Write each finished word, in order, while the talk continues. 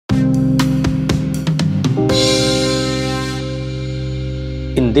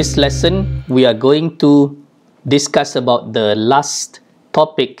In this lesson, we are going to discuss about the last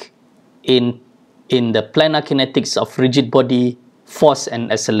topic in the planar kinetics of rigid body, force and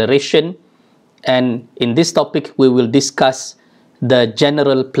acceleration. And in this topic, we will discuss the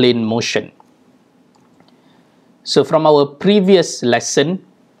general plane motion. So from our previous lesson,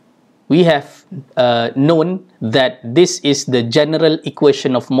 we have known that this is the general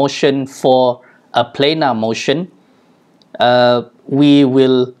equation of motion for a planar motion. We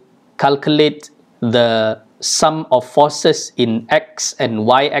will calculate the sum of forces in x and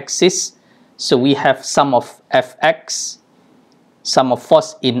y axis. So we have sum of fx, sum of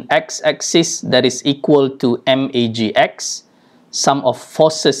force in x axis, that is equal to magx. Sum of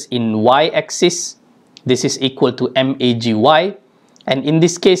forces in y axis, this is equal to magy. And in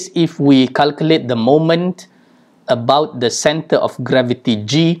this case, if we calculate the moment about the center of gravity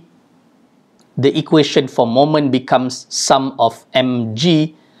g, the equation for moment becomes sum of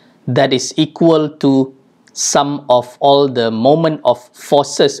mg, that is equal to sum of all the moment of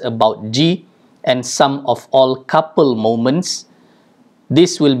forces about g and sum of all couple moments.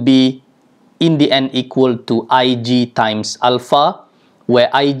 This will be in the end equal to ig times alpha, where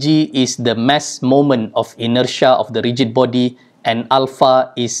ig is the mass moment of inertia of the rigid body and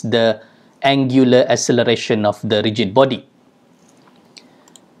alpha is the angular acceleration of the rigid body.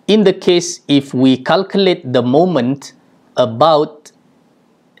 In the case, if we calculate the moment about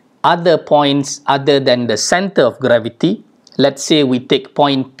other points other than the center of gravity, let's say we take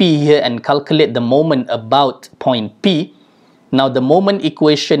point P here and calculate the moment about point P. Now the moment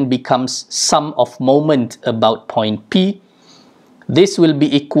equation becomes sum of moment about point P. This will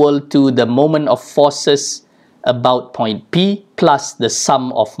be equal to the moment of forces about point P plus the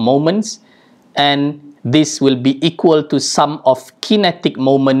sum of moments, and this will be equal to sum of kinetic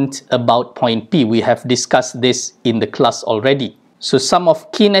moment about point P. We have discussed this in the class already. So sum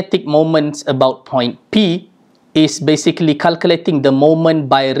of kinetic moments about point P is basically calculating the moment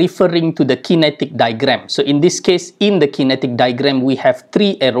by referring to the kinetic diagram. So in this case, in the kinetic diagram, we have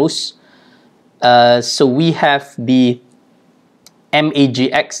three arrows. So we have the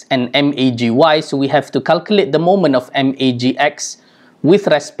magx and magy. So we have to calculate the moment of magx with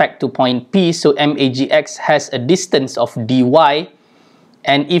respect to point P. So magx has a distance of dy,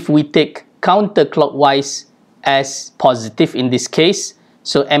 and if we take counterclockwise as positive in this case,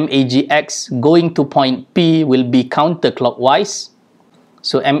 so magx going to point P will be counterclockwise.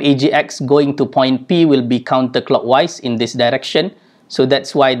 So magx going to point P will be counterclockwise in this direction. So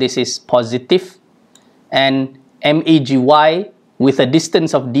that's why this is positive. And magy with a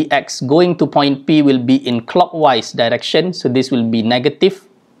distance of dx going to point P will be in clockwise direction. So this will be negative.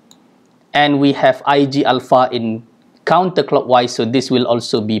 And we have ig alpha in counterclockwise, so this will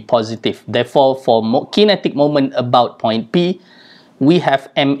also be positive. Therefore, for kinetic moment about point P, we have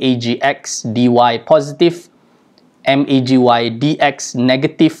magx dy positive, magy dx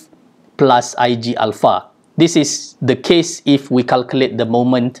negative, plus ig alpha. This is the case if we calculate the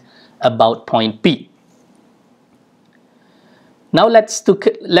moment about point P. Now let's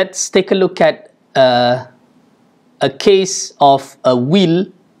take a look at a case of a wheel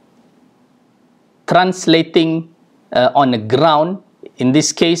translating on the ground. In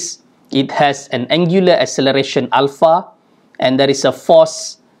this case, it has an angular acceleration alpha, and there is a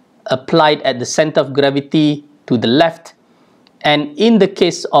force applied at the center of gravity to the left. And in the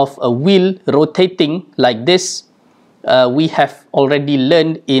case of a wheel rotating like this, we have already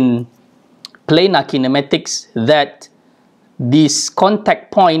learned in planar kinematics that this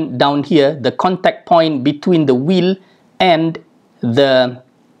contact point down here, the contact point between the wheel and the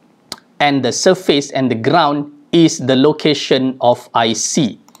surface and the ground, is the location of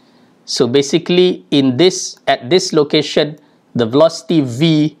IC. So basically at this location, the velocity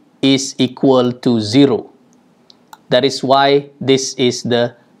v is equal to 0. That is why this is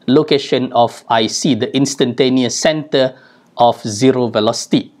the location of IC, the instantaneous center of zero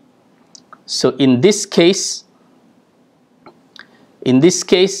velocity. So in this case,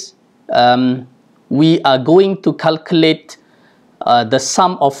 we are going to calculate the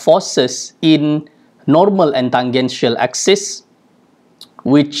sum of forces in normal and tangential axis,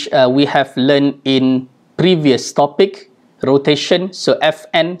 which we have learned in previous topic, rotation. So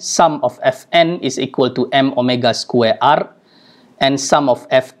Fn, sum of Fn is equal to m omega square r, and sum of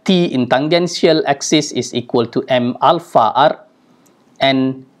Ft in tangential axis is equal to m alpha r,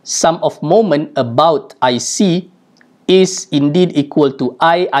 and sum of moment about IC is indeed equal to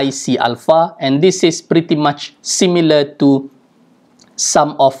IIC alpha, and this is pretty much similar to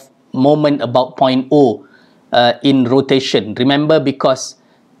sum of moment about point O in rotation. Remember, because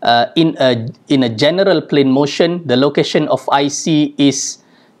in a general plane motion, the location of IC is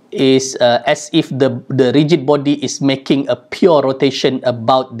is as if the rigid body is making a pure rotation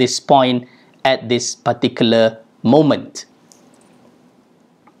about this point at this particular moment.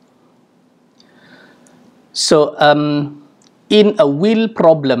 So in a wheel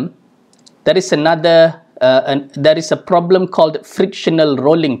problem, there is a problem called frictional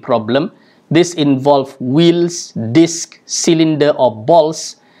rolling problem. This involves wheels, disc, cylinder or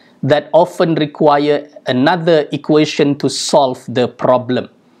balls that often require another equation to solve the problem.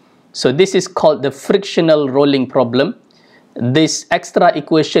 So this is called the frictional rolling problem. This extra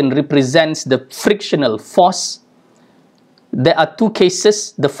equation represents the frictional force. There are two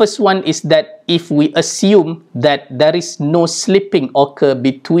cases. The first one is that if we assume that there is no slipping occur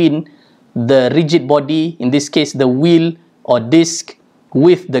between the rigid body, in this case the wheel or disc,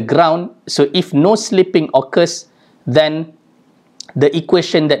 with the ground. So if no slipping occurs, then the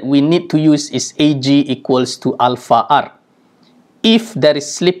equation that we need to use is AG equals to alpha R. If there is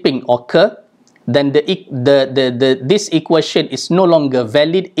slipping occur, then this equation is no longer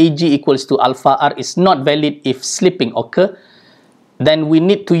valid. AG equals to alpha R is not valid if slipping occur. Then we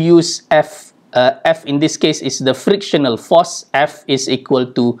need to use F. F in this case is the frictional force. F is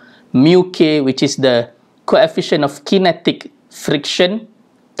equal to mu K, which is the coefficient of kinetic friction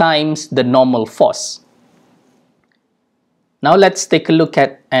times the normal force. Now let's take a look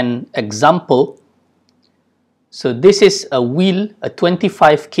at an example. So this is a wheel, a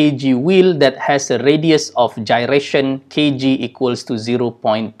 25 kg wheel that has a radius of gyration kg equals to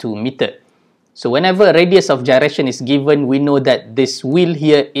 0.2 meter. So whenever a radius of gyration is given, we know that this wheel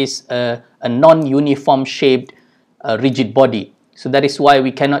here is a non-uniform shaped rigid body. So that is why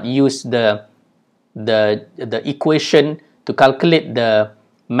we cannot use the equation to calculate the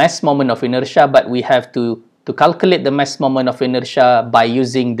mass moment of inertia, but we have to calculate the mass moment of inertia by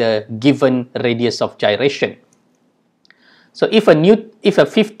using the given radius of gyration. So if a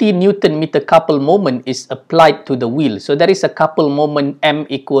 50 Newton meter couple moment is applied to the wheel, so there is a couple moment M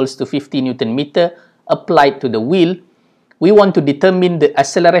equals to 50 Newton meter applied to the wheel, we want to determine the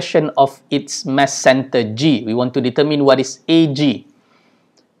acceleration of its mass center G. We want to determine what is AG.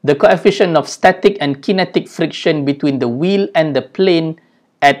 The coefficient of static and kinetic friction between the wheel and the plane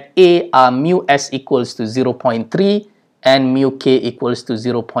at A are mu S equals to 0.3 and mu K equals to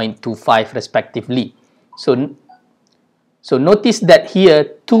 0.25 respectively. So notice that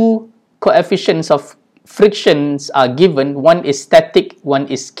here two coefficients of frictions are given. One is static, one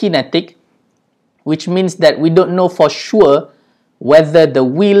is kinetic, which means that we don't know for sure whether the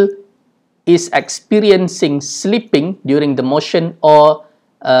wheel is experiencing slipping during the motion or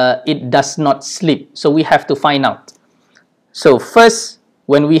it does not slip. So we have to find out. So first,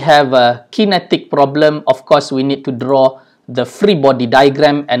 when we have a kinetic problem, of course, we need to draw the free body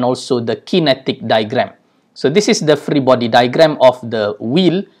diagram and also the kinetic diagram. So this is the free body diagram of the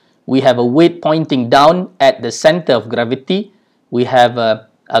wheel. We have a weight pointing down at the center of gravity. We have a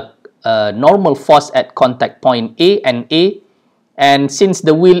normal force at contact point A and A. And since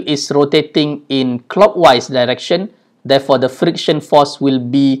the wheel is rotating in clockwise direction, therefore the friction force will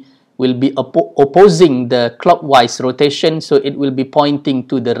be opposing the clockwise rotation. So it will be pointing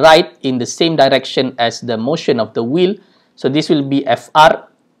to the right in the same direction as the motion of the wheel. So this will be FR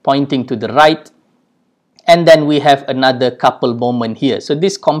pointing to the right. And then we have another couple moment here. So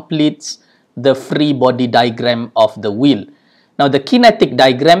this completes the free body diagram of the wheel. Now the kinetic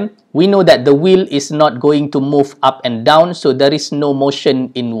diagram, we know that the wheel is not going to move up and down. So there is no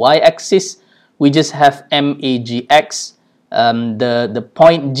motion in y-axis. We just have MAGX. The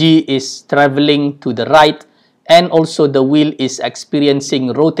point G is traveling to the right. And also the wheel is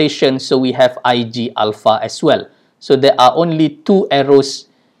experiencing rotation. So we have IG alpha as well. So there are only two arrows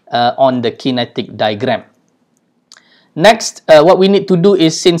on the kinetic diagram. Next, what we need to do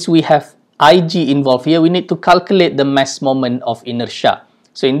is, since we have IG involved here, we need to calculate the mass moment of inertia.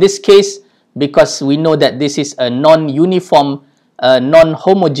 So in this case, because we know that this is a non-uniform,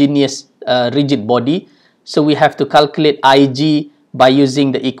 non-homogeneous rigid body, so we have to calculate IG by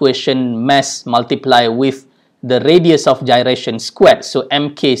using the equation mass multiplied with the radius of gyration squared. So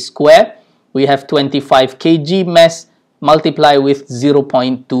mk squared, we have 25 kg mass multiplied with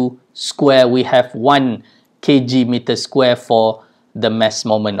 0.2 square, we have 1 kg meter square for the mass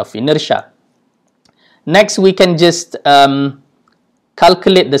moment of inertia. Next, we can just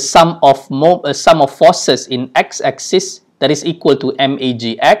calculate the sum of forces in x-axis, that is equal to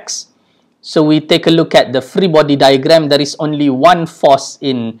MAGX. So we take a look at the free body diagram. There is only one force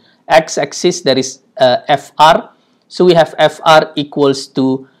in x-axis, that is FR. So we have FR equals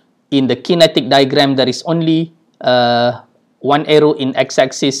to, in the kinetic diagram, there is only one arrow in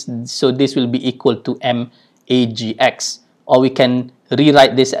x-axis, so this will be equal to MAGX. Or we can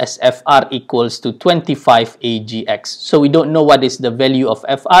rewrite this as Fr equals to 25 AGX. So we don't know what is the value of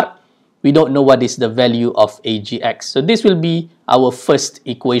Fr. We don't know what is the value of AGX. So this will be our first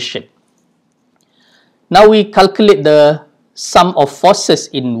equation. Now we calculate the sum of forces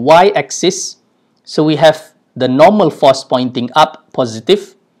in y-axis. So we have the normal force pointing up,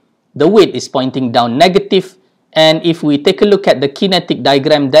 positive. The weight is pointing down, negative. And if we take a look at the kinetic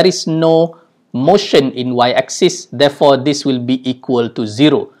diagram, there is no motion in y-axis. Therefore, this will be equal to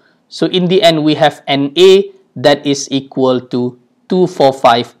 0. So in the end, we have NA that is equal to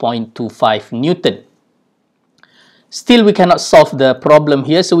 245.25 Newton. Still, we cannot solve the problem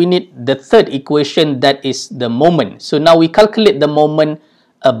here. So we need the third equation, that is the moment. So now we calculate the moment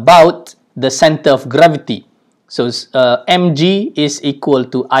about the center of gravity. So mg is equal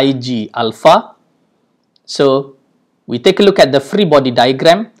to ig alpha. So we take a look at the free body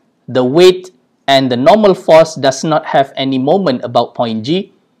diagram. The weight and the normal force does not have any moment about point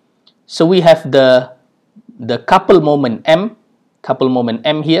G. So we have the couple moment M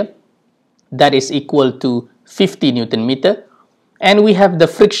here, that is equal to 50 Newton meter. And we have the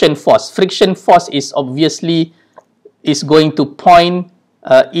friction force. Friction force is obviously going to point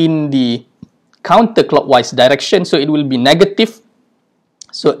in the counterclockwise direction, so it will be negative.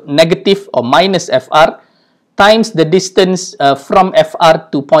 So negative or minus Fr times the distance from Fr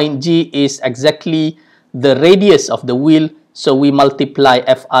to point G is exactly the radius of the wheel, so we multiply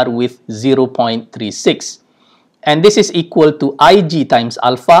Fr with 0.36. And this is equal to Ig times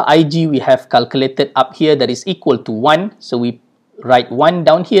alpha. Ig we have calculated up here, that is equal to 1. So we write 1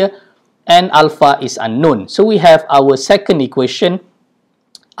 down here, and alpha is unknown. So we have our second equation,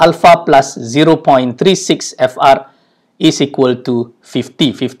 alpha plus 0.36 Fr is equal to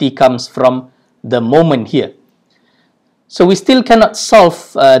 50. 50 comes from the moment here. So we still cannot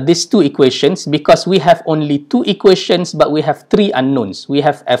solve these two equations because we have only two equations, but we have three unknowns. We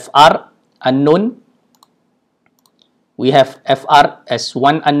have Fr unknown, we have Fr as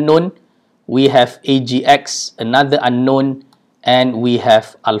one unknown, we have AGX another unknown, and we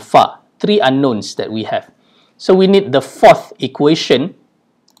have alpha. Three unknowns that we have. So we need the fourth equation.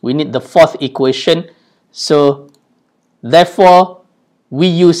 So therefore, we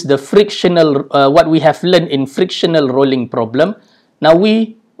use the frictional, what we have learned in frictional rolling problem. Now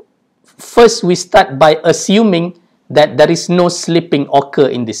we start by assuming that there is no slipping occur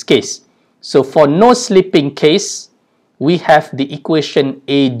in this case. So for no slipping case, we have the equation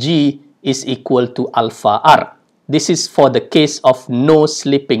AG is equal to alpha R. This is for the case of no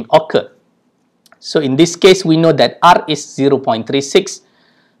slipping occur. So in this case, we know that R is 0.36.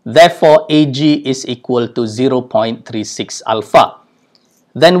 Therefore, AG is equal to 0.36 alpha.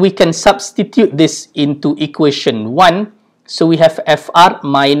 Then we can substitute this into equation 1. So we have Fr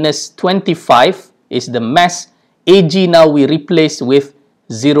minus 25 is the mass. AG now we replace with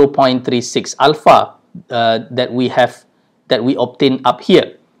 0.36 alpha that we obtain up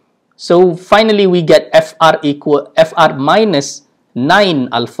here. So finally we get Fr minus 9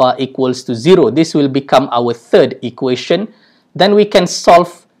 alpha equals to 0. This will become our third equation. Then we can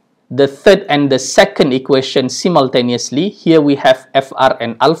solve the third and the second equation simultaneously. Here we have Fr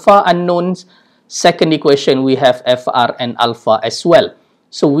and alpha unknowns. Second equation we have Fr and alpha as well.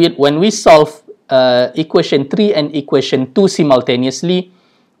 So when we solve equation 3 and equation 2 simultaneously,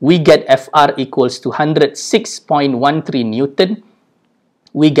 we get Fr equals to 106.13 Newton.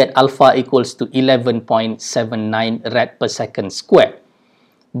 We get alpha equals to 11.79 rad per second square.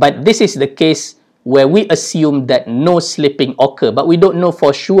 But this is the case where we assume that no slipping occur, but we don't know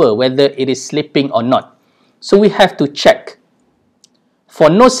for sure whether it is slipping or not. So we have to check. For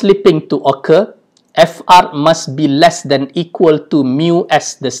no slipping to occur, Fr must be less than equal to mu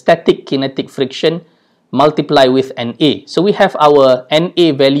s, the static kinetic friction, multiply with Na. So we have our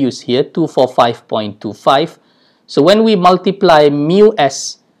Na values here, 245.25. So when we multiply mu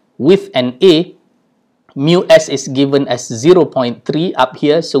s with Na, mu s is given as 0.3 up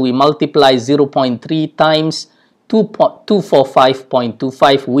here. So we multiply 0.3 times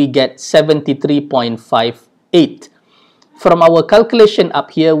 245.25, we get 73.58. From our calculation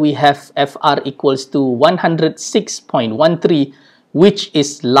up here, we have Fr equals to 106.13, which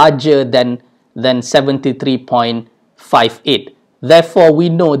is larger than 73.58. Therefore, we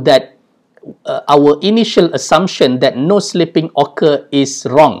know that our initial assumption that no slipping occur is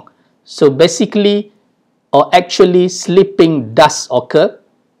wrong. So basically, or actually, slipping does occur.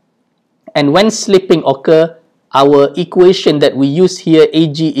 And when slipping occur, our equation that we use here,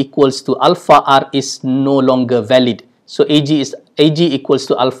 Ag equals to alpha R, is no longer valid. So Ag equals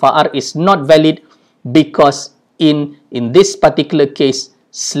to alpha R is not valid because in this particular case,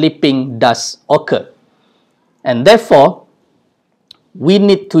 slipping does occur. And therefore, we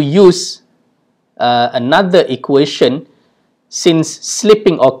need to use another equation. Since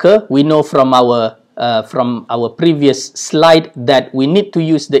slipping occur, we know from our previous slide that we need to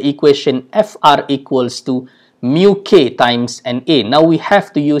use the equation Fr equals to mu k times Na. Now we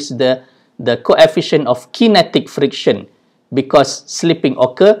have to use the coefficient of kinetic friction because slipping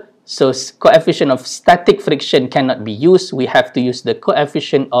occur. So coefficient of static friction cannot be used. We have to use the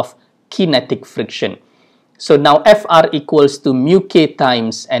coefficient of kinetic friction. So now Fr equals to mu k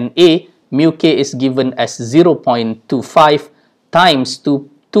times Na. Mu k is given as 0.25 times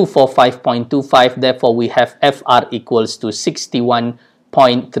 245.25. Therefore, we have Fr equals to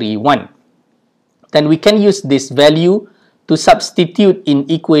 61.31. Then we can use this value to substitute in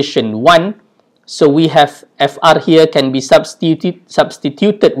equation 1. So we have Fr here can be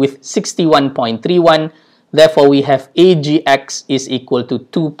substituted with 61.31. Therefore, we have Agx is equal to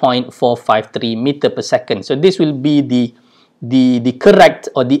 2.453 meter per second. So this will be the correct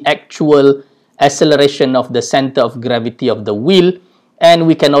or the actual acceleration of the center of gravity of the wheel. And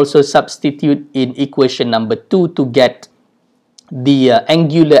we can also substitute in equation number 2 to get the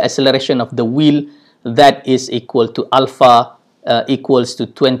angular acceleration of the wheel, that is equal to alpha equals to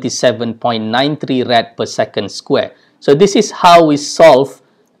 27.93 rad per second square. So this is how we solve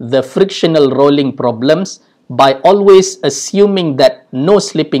the frictional rolling problems, by always assuming that no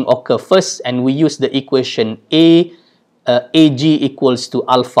slipping occur first, and we use the equation Ag equals to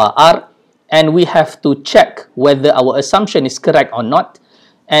alpha r, and we have to check whether our assumption is correct or not.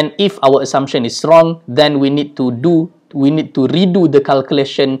 And if our assumption is wrong, then we need to redo the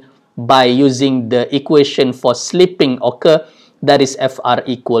calculation by using the equation for slipping occur, that is Fr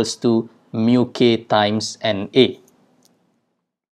equals to mu k times Na.